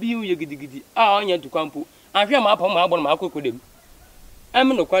hu na obi hu ye gidigidi a onya tukwampo ahwe ma apa ma agbo ma akokodem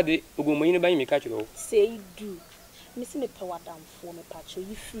am no kwade ogomoyin ban mi ka kire say do me se me pe wadamfo me pacho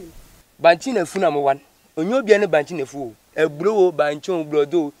yi free banchi na fu na mo wan onye obi ane banchi na fu eburo wo banchi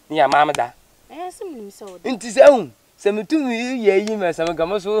obrodo ni ya mamda sim ni so nti se hu se metum ye yi me se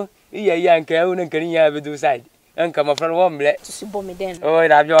me so ye ya nka hu na nkani ya bedo side nka ma fran wo mle to si bo me den oh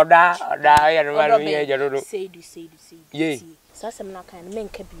da bi oda ya no ma ye jerodo say do ye so sem na kan me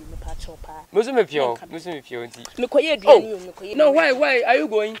nka bi me pacho pa musu me pio nti me koye aduani me koye no why are you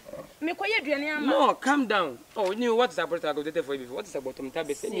going me koye aduani ama no calm down oh you what is about to go to for you what is about to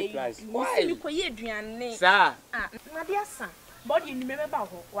be send me plans why me koye aduani sir na dia san body ni me ba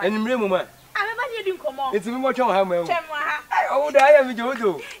ho why enimre mu ma me ba dia di nkomo enti me mo twon ha mu twem ha oh da ya me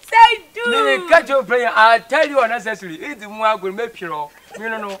jodo say do me catch your prayer I tell you unnecessary it mu agoro me piro me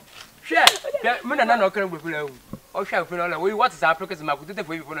no hwe me na na okran gbefura hu o hwe afun na we what is Africa ma kutu te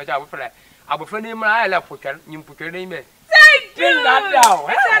for you no cha abofra abofra ni mra ala potwa nyimpotwa ni me say do that down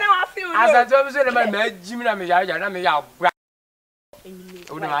Asante me say na me jimi na me ya na me ya bra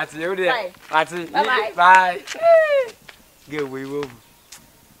o na ati o de ati bye get we wo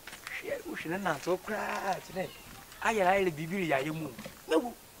o shine na to kra tine ayara ile bibiri ya yemu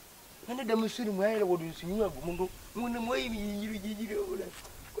mewu ene dem suru mu ayere wodu sunyu agumu ngo mo yiri o le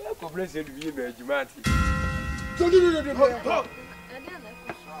ko bless you bi me ajumati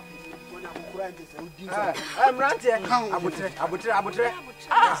Emrante abutre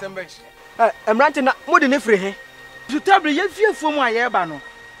Emrante na modi ne free he sutabri ye fiefo mu ayeba no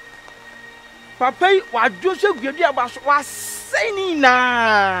papa wa dwose guadu abaso wa seni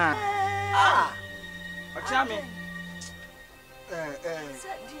na ochame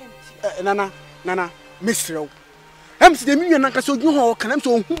nana misrew si de mi nwa kasa odwu ho kana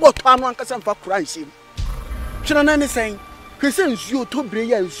so hu boto anu ankasa mfa kura nsem twena na ne sen hwese nsuo to bre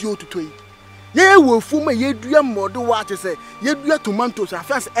ya nsuo tutoi ye wofu ma ye dua modo wa tese ye dua tomatoes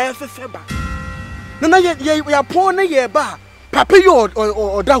afas efefe ba nana ye ya pon na ye ba papa yo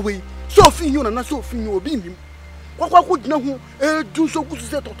odawe so fi yu na so fi yu obi nim kwakwa ko dina hu edu so kusu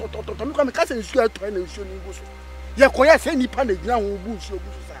se to mi ka me kasa nsuo ato na nsuo ni guso ye koya se nipa na gina hu bu nsuo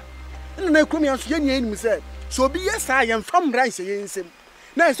guso sa na ekromi anso ye ni enim se so bi yesa ye mfam ran se ye nsem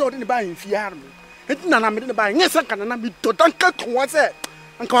na ese odi ne ba mfi harme enti na me ne ba nyesa kana na mi to danka to wa se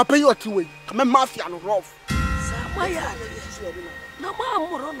anka wa pay oti we kama mafia no rough sa ma ya na ma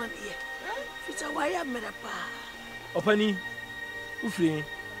amoro na ne fita wa ya mere pa opani ufri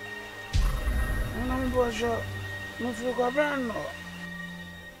na mbo jo no fi ko brano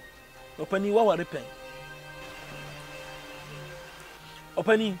opani wa pen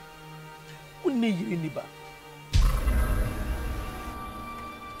opani unne yiri ni ba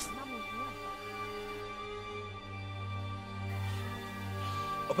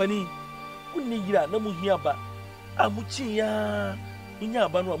opani unne yira na muhia ba amuchi ya inya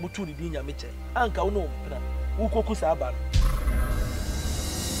ba no amutu ni dinya meche anka wo no mpra wo koku sa ba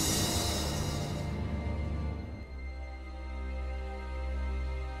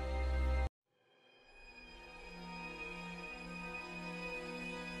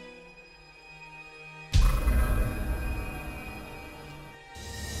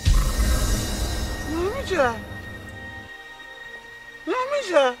sir. No, me,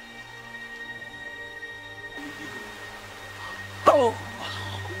 sir. Oh.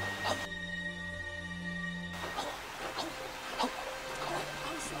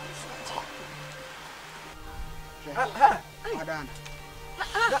 Madam.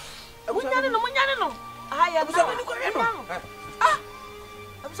 Munyane no. Aya, na me ko hwe no. Ah.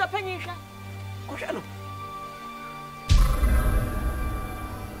 Abusa panyin hwa. Ko hwe no.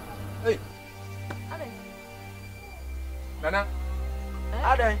 Hey. Nana.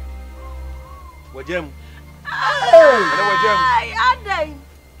 Adai. Wajem. Hey. Nana wajem. Ai, adai.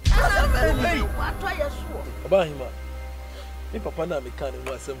 Hey. Wato yeso. Abahima. Ni papa na me kan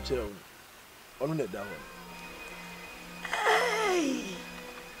no asem kire wo. Onu na da ho. Hey.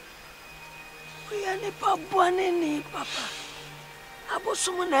 We are ne papa ni papa.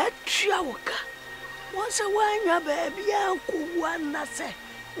 Abosom na atua woka. Wonse wanya baby anko wana se.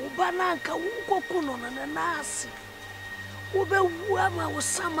 Uba nanka wukoku no na nase. Ube wu ama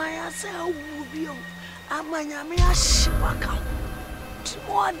wosamaya se awu bio. Amanya me ahyiwaka.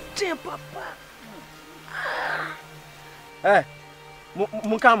 Timode papa. Eh.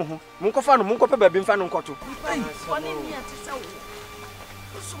 Munka mo ho. Munkofa no munkope baby mfa no nkoto. Woni ni atisa wo.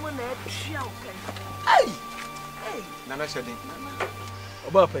 Osomo na atua woka. Ai. Ai. Nana shedin.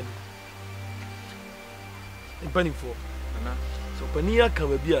 Oba pani. Pani fo. Nana. So pani aka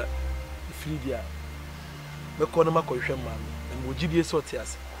ba bia free dia. Me ko na makohwe ma me. Na mo gidie so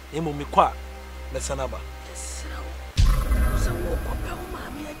tias. Emo me kwa na sanaba. So wo ko pe o ma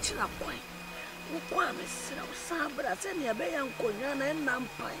me akira kwan. Wo kwa me sira o sabra se ne be ya nkonya na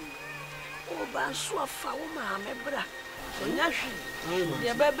nampan. O ba so afa wo ma me bra. Onya hwi.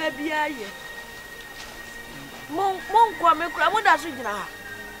 Ye bebe bia ye. Mon kwa me kura mo da so gina ha.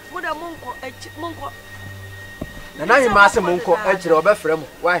 Mo da mon ko Nana yi ma se munko akire obefrɛ mu.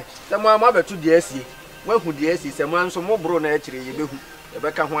 Why? Se mo abetu de asie. Wa hu de asie se mo anso mo bro na akire ye behu. Ye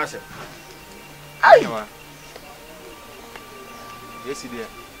beka ho asem. Ai. Yes, dear.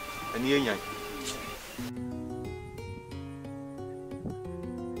 And you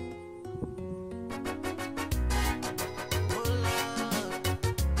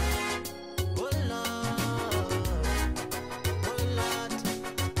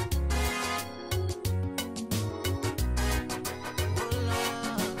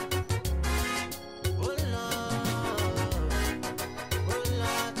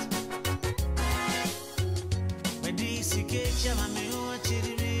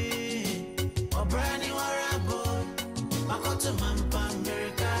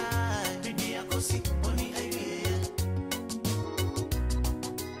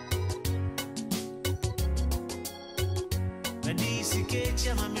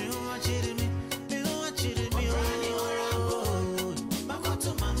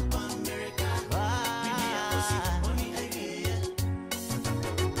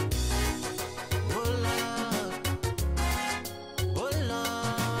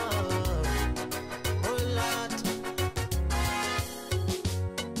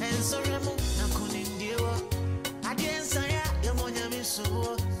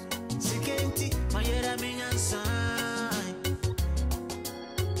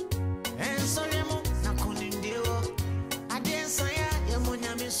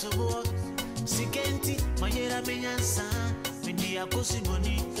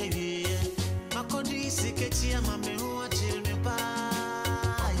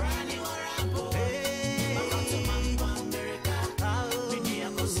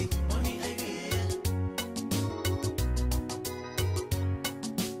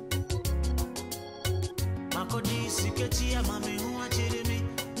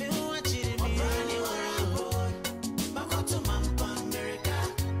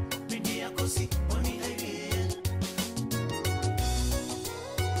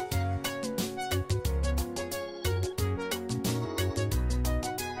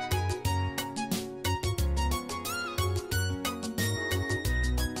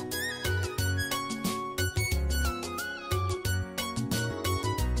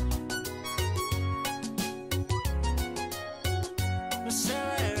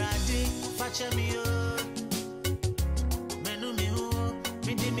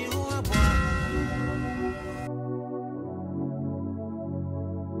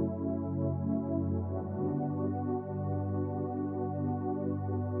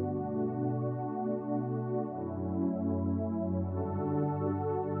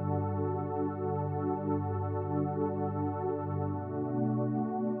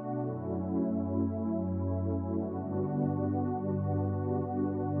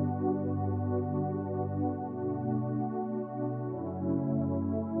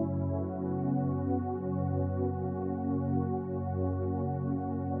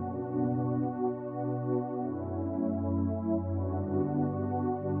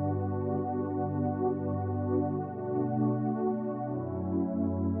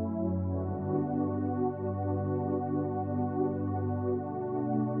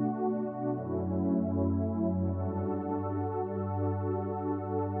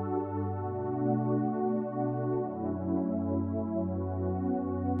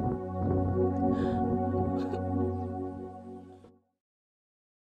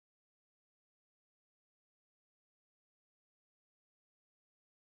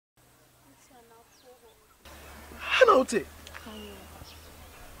wote.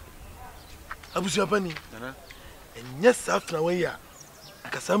 Abusua pani. Nana. Enye safna we ya.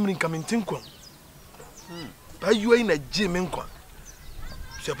 Akasamri nkamintinkwa. Ba yuwa ina je menkwa.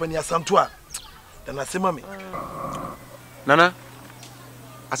 Abusua pani Asanto a. Dana sema me. Nana.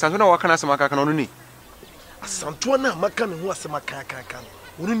 Asanto na waka na asema aka no ni. Asanto na maka ne ho asema kan.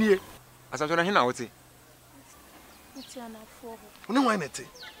 Wonu nie. Asanto na hina wote. Mutiana fo. Wonu wan nete.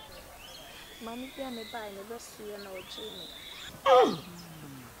 Mami bia me bai ne besu ye na oje me.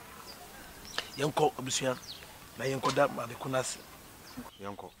 Yanko abusua na yanko da ma de kunase.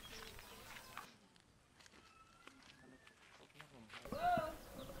 Yanko.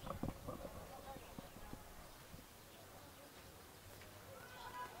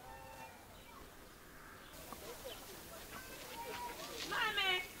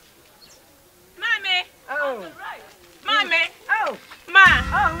 Mommy. Oh.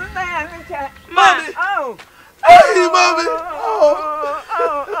 Hey, mommy.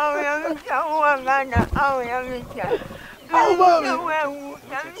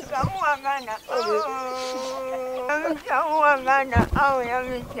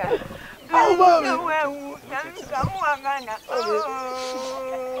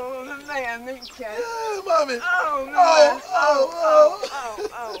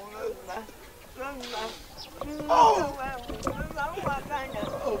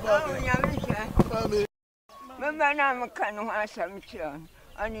 Mama na mkano asamchira.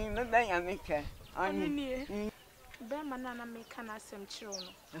 Ani mama ya mika. Ani be mana meka na asamchira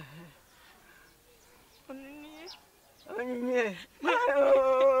no. Ani.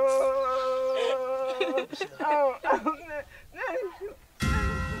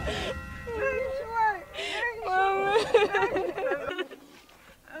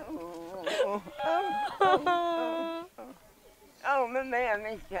 Oh, mama ya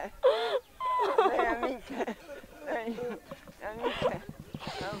mika.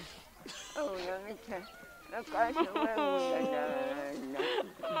 Oh, Yamika. Look, I shall wear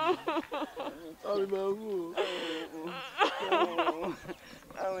Oh,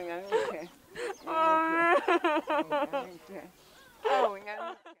 Yamika. Oh,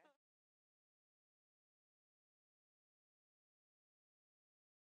 Yamika.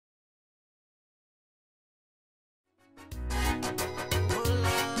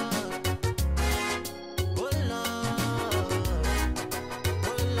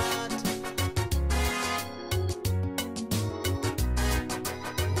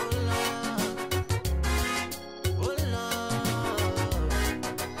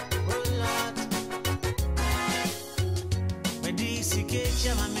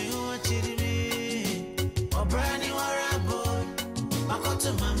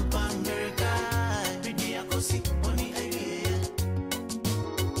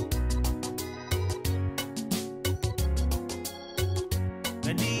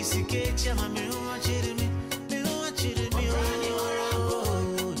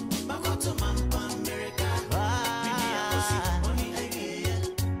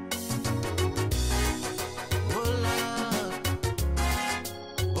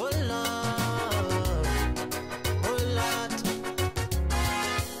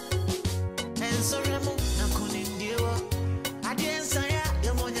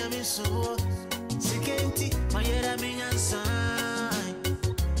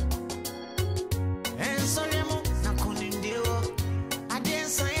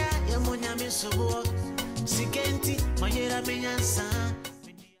 Sikenti, mayera minyansa.